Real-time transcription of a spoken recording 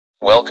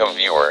Welcome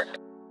viewer.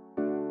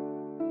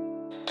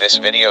 This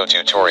video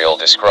tutorial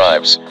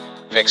describes,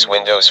 fix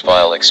Windows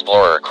File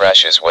Explorer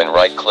crashes when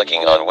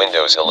right-clicking on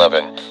Windows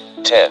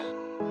 11, 10.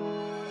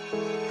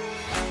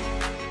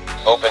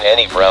 Open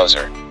any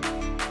browser.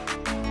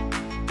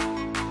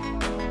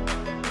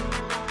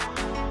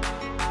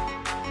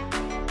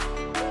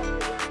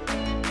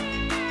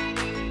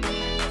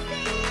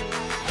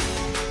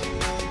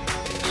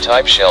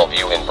 Type Shell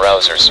View in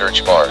browser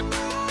search bar.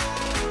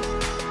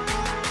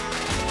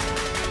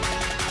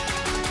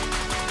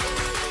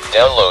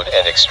 Download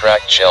and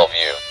extract Shell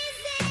View.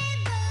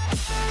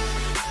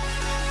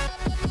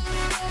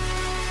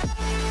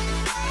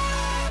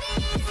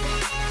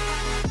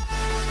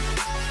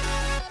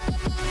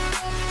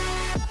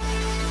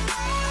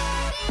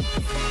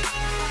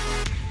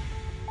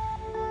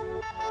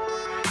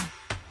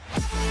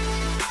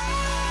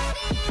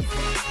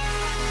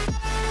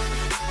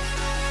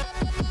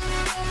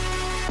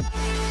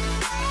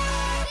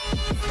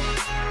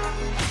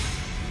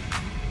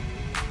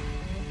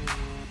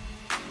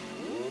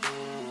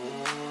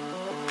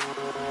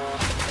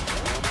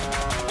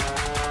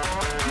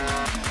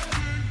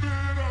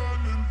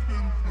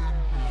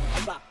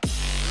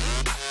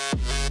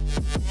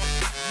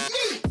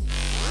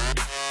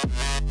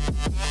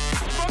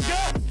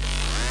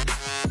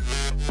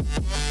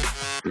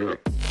 Yeah.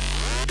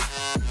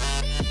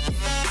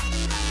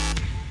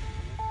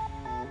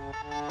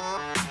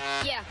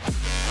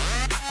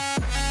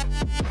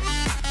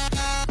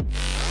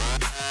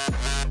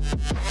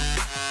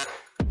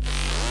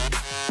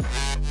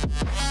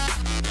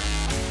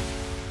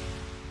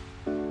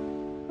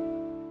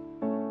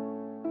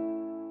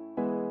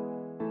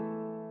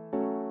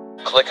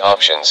 Click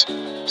Options,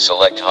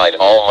 select Hide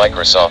all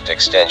Microsoft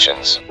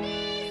extensions.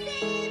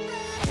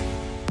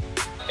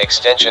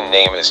 Extension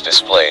name is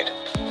displayed.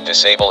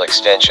 Disable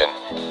extension.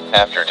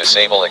 After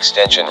disable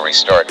extension,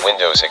 restart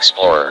Windows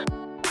Explorer.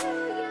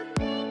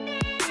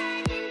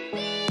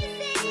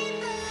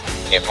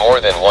 If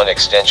more than one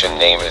extension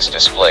name is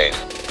displayed,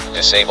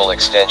 disable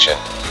extension,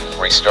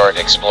 restart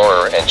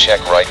Explorer and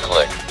check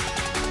right-click.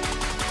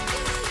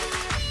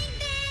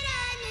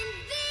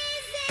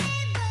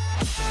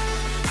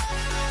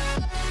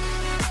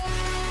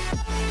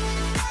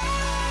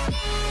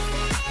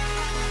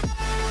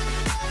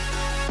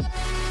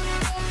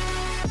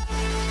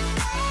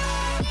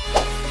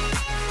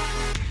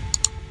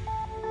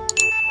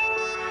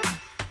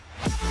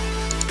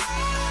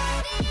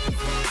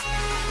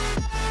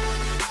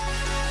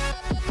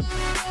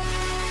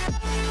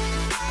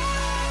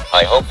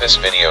 I hope this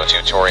video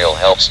tutorial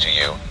helps to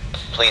you.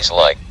 Please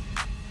like,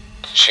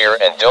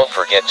 share and don't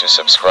forget to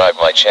subscribe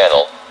my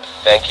channel.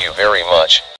 Thank you very much.